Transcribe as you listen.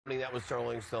that was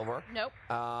sterling silver. Nope.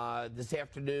 This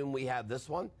afternoon we have this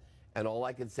one. And all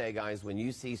I can say, guys, when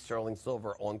you see sterling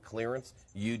silver on clearance,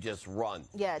 you just run.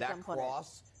 Yeah, that jump on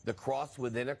cross, the cross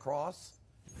within a cross.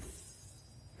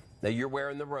 Now you're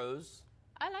wearing the rose.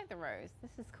 I like the rose.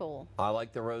 This is cool. I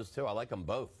like the rose too. I like them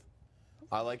both.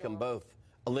 I like them both.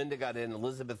 Linda got in.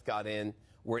 Elizabeth got in.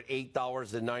 We're at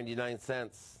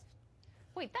 $8.99.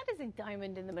 Wait, that is a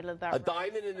diamond in the middle of that. A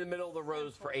diamond in the middle of the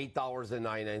rose for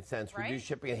 $8.99. Right? Reduced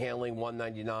shipping and handling,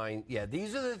 $1.99. Yeah,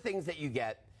 these are the things that you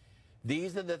get.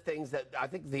 These are the things that I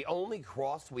think the only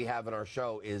cross we have in our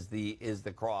show is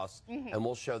the cross, and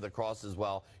we'll show the cross as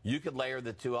well. You could layer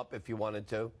the two up if you wanted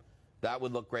to. That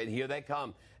would look great. Here they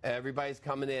come. Everybody's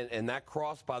coming in, and that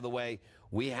cross, by the way,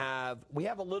 we have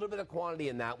a little bit of quantity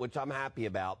in that, which I'm happy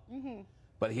about.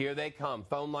 But here they come.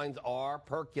 Phone lines are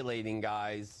percolating,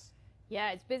 guys.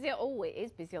 Yeah, it's busy. Oh, it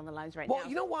is busy on the lines right now. now. Well,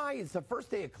 you know why? It's the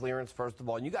first day of clearance, first of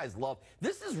all, and you guys love.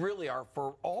 This is really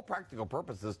for all practical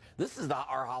purposes, this is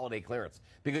our holiday clearance,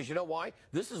 because you know why?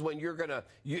 This is when you're gonna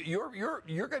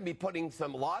be putting a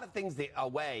lot of things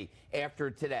away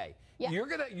after today. Yeah.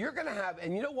 You're gonna have,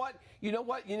 and you know what? You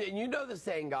know the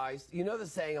saying, guys. You know the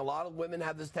saying. A lot of women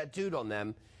have this tattooed on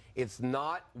them. It's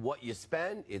not what you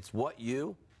spend; it's what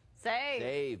you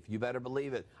save. You better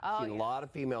believe it. I've seen a lot of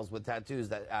females with tattoos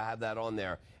that have that on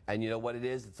there. And you know what it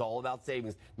is? It's all about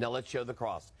savings. Now let's show the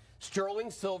cross. Sterling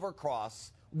silver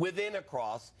cross within a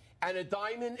cross and a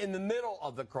diamond in the middle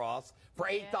of the cross for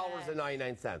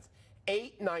 $8.99.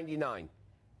 $8.99.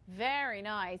 Very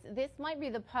nice. This might be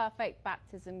the perfect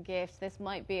baptism gift. This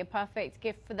might be a perfect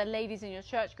gift for the ladies in your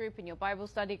church group, in your Bible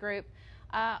study group.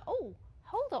 Oh,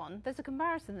 hold on. There's a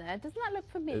comparison there. Doesn't that look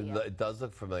familiar? It does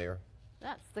look familiar.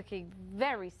 That's looking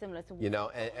very similar to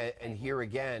what and here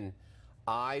again,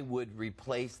 I would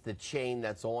replace the chain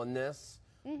that's on this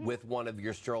with one of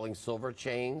your sterling silver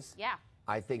chains. Yeah.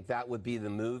 I think that would be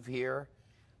the move here.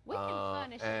 We can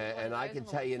furnish and I can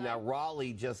tell you now,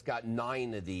 Raleigh just got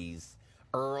 9 of these.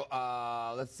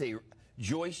 Let's see,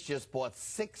 Joyce just bought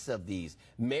 6 of these.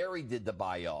 Mary did the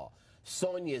buy-all.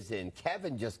 Sonia's in.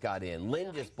 Kevin just got in.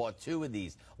 Lynn just bought 2 of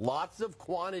these. Lots of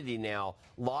quantity now.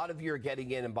 A lot of you are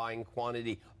getting in and buying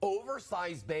quantity.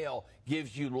 Oversized bail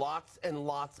gives you lots and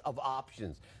lots of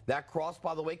options. That cross,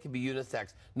 by the way, can be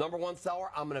unisex. #1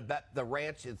 seller, I'm going to bet the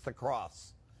ranch it's the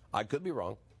cross. I could be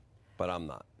wrong, but I'm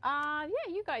not. Yeah,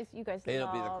 you guys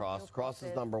It'll be the cross. Cross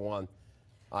is #1.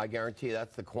 I guarantee you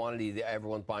that's the quantity that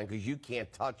everyone's buying, because you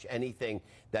can't touch anything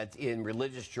that's in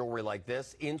religious jewelry like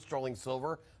this in sterling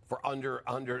silver for under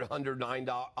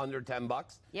 $9, under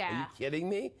 $10. Yeah. Are you kidding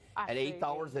me? Absolutely. At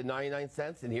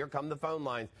 $8.99, and here come the phone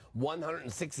lines.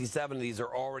 167 of these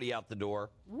are already out the door.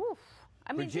 Woof.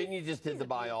 I mean, Virginia just did the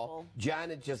buy-all.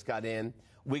 Janet just got in.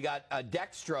 We got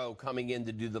Dextro coming in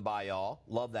to do the buy-all.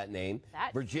 Love that name.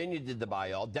 Virginia did the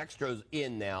buy-all. Dextro's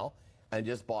in now and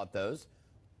just bought those.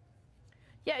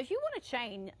 Yeah, if you want a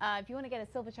chain, if you want to get a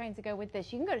silver chain to go with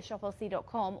this, you can go to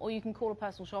shoplc.com, or you can call a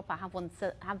personal shopper,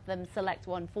 have them select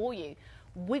one for you.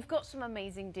 We've got some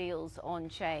amazing deals on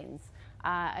chains,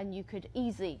 and you could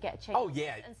easily get a chain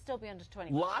and still be under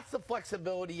 20. Lots of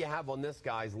flexibility you have on this,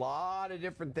 guys. A lot of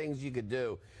different things you could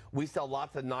do. We sell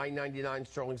lots of $9.99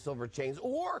 sterling silver chains,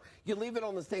 or you leave it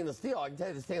on the stainless steel. I can tell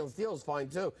you the stainless steel is fine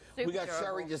too. We got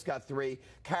Sherry just got 3.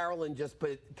 Carolyn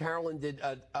did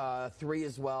 3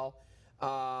 as well.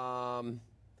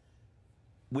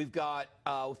 We've got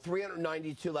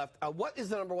 392 left. What is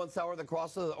the #1 seller? The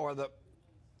cross or the?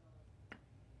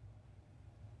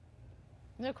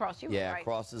 The cross. Right.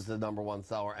 Cross is the #1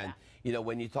 seller, and you know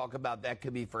when you talk about that,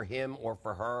 could be for him or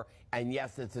for her. And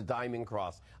yes, it's a diamond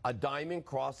cross. A diamond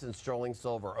cross in sterling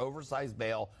silver, oversized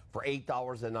bail for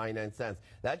 $8.99.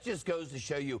 That just goes to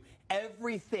show you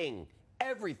everything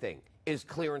is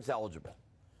clearance eligible.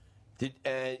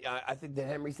 I think, did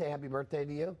Henry say happy birthday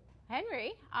to you?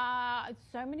 Henry,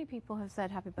 so many people have said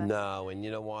happy birthday. No, and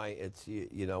you know why? It's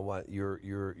you know what? You're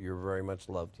very much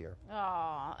loved here.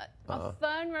 Oh,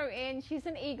 Fern wrote in. She's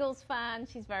an Eagles fan.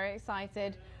 She's very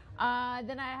excited.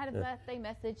 Then I had a birthday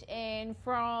message in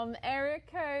from area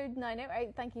code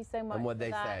 908. Thank you so much. And what'd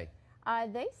they say?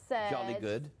 They said jolly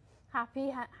good.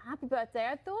 Happy birthday.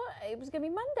 I thought it was going to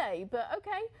be Monday, but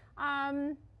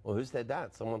okay. Well, who said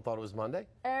that? Someone thought it was Monday?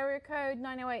 Area code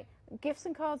 908. Gifts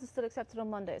and cards are still accepted on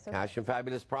Mondays. Okay. Cash and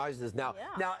fabulous prizes. Now,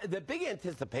 the big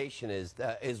anticipation is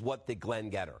what the Glenn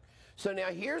Getter. So now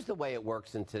here's the way it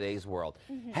works in today's world.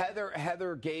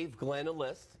 Heather gave Glenn a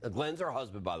list. Glenn's her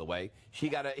husband, by the way. He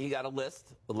got a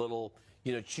list, a little,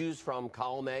 choose from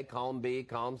column A, column B,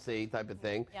 column C type of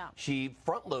thing. Yeah. She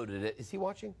front loaded it. Is he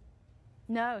watching?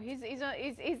 No, he's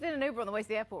in an Uber on the way to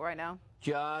the airport right now.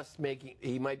 Just making,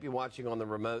 he might be watching on the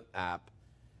remote app,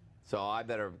 so I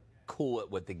better cool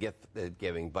it with the gift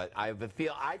giving. But I have a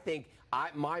feel, I think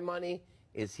my money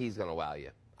is he's going to wow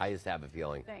you. I just have a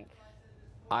feeling.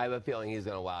 I have a feeling he's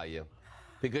going to wow you.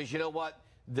 Because you know what?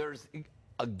 There's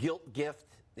a guilt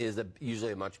gift is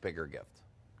usually a much bigger gift.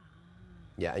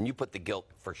 Yeah, and you put the guilt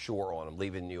for sure on him,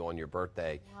 leaving you on your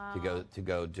birthday to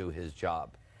go do his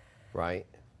job, right?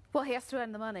 Well, he has to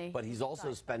earn the money. But he's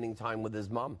also spending time with his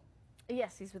mom.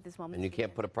 Yes, he's with his mom. And you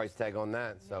can't put a price tag on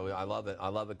that. So I love it. I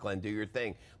love it, Glenn. Do your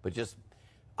thing. But just,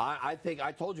 I think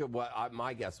I told you what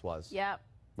my guess was. Yeah.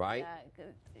 Right?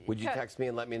 Would you text me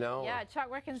and let me know? Yeah, Chuck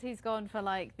reckons he's gone for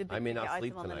like the big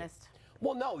item on the list.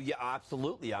 Well, no, yeah,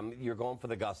 absolutely. You're going for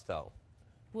the gusto.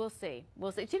 We'll see.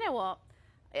 We'll see. Do you know what?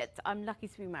 I'm lucky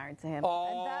to be married to him. Oh.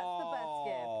 And that's the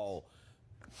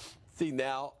best gift. See,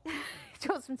 now. He's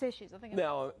got some tissues, I think.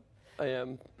 Now, I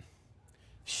am.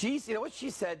 You know what she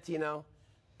said, Tino?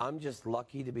 I'm just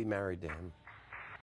lucky to be married to him.